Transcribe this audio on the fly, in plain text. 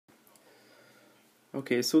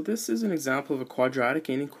Okay, so this is an example of a quadratic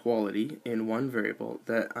inequality in one variable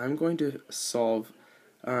that I'm going to solve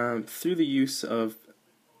through the use of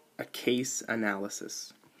a case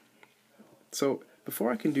analysis. So before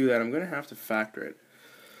I can do that, I'm going to have to factor it.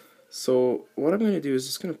 So what I'm going to do is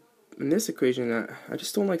just going to, in this equation, I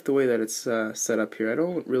just don't like the way that it's set up here. I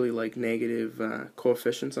don't really like negative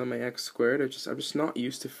coefficients on my x squared. I'm just not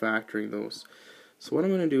used to factoring those. So what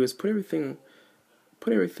I'm going to do is put everything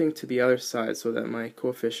to the other side so that my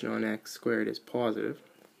coefficient on x squared is positive.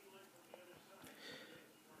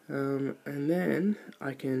 And then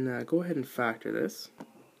I can go ahead and factor this.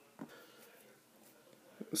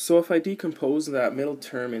 So if I decompose that middle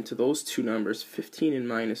term into those two numbers, 15 and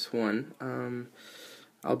minus 1,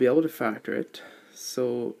 I'll be able to factor it.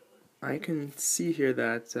 So I can see here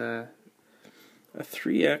that a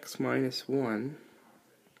 3x minus 1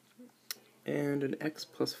 and an x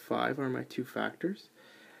plus 5 are my two factors.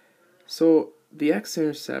 So the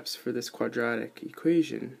x-intercepts for this quadratic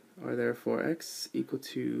equation are therefore x equal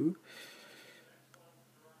to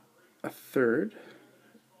a third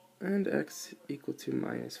and x equal to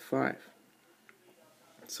minus 5.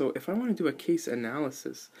 So if I want to do a case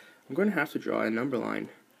analysis, I'm going to have to draw a number line.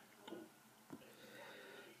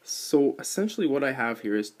 So essentially what I have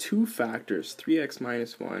here is two factors, 3x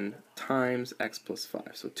minus 1 times x plus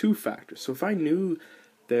 5. So two factors. So if I knew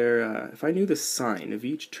the sign of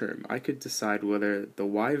each term, I could decide whether the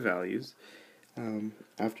y values,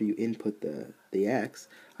 after you input the x,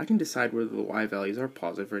 I can decide whether the y values are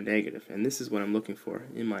positive or negative, and this is what I'm looking for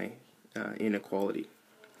in my inequality.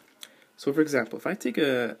 So for example, if I take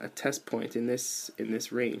a test point in this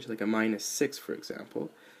range, like a minus 6 for example,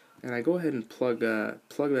 and I go ahead and plug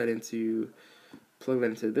that into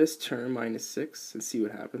this term, minus 6, and see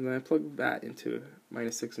what happens, and I plug that into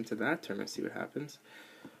minus 6 into that term and see what happens,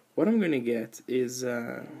 what I'm going to get is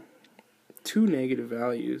two negative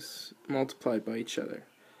values multiplied by each other.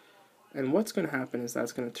 And what's going to happen is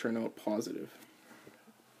that's going to turn out positive.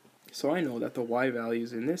 So I know that the y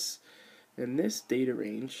values in this data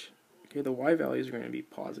range, okay, the y values are going to be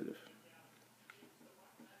positive.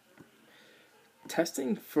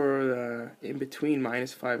 Testing for in between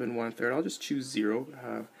minus 5 and 1/3, I'll just choose 0.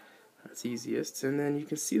 That's easiest. And then you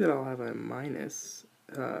can see that I'll have a minus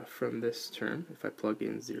from this term if I plug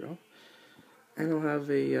in 0. And I'll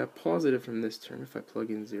have a positive from this term if I plug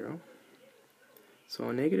in 0. So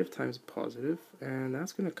a negative times a positive, and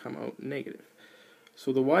that's going to come out negative.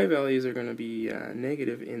 So the y values are going to be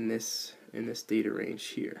negative in this data range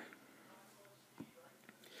here.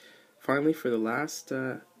 Finally, for the last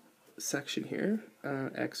section here,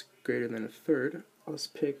 x greater than a third, I'll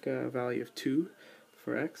just pick a value of 2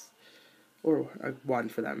 for x, or 1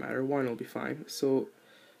 for that matter. 1 will be fine. So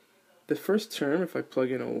the first term, if I plug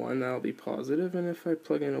in a 1, that'll be positive, and if I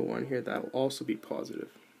plug in a 1 here, that'll also be positive.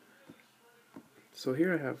 So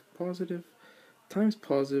here I have positive times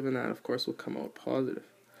positive, and that of course will come out positive.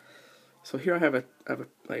 So here I have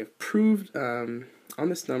proved on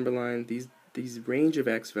this number line these range of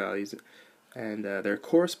x values and their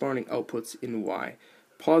corresponding outputs in y.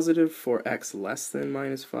 Positive for x less than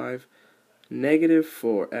minus 5, negative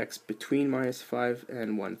for x between minus 5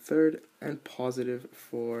 and 1/3, and positive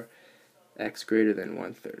for x greater than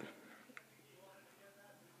 1/3.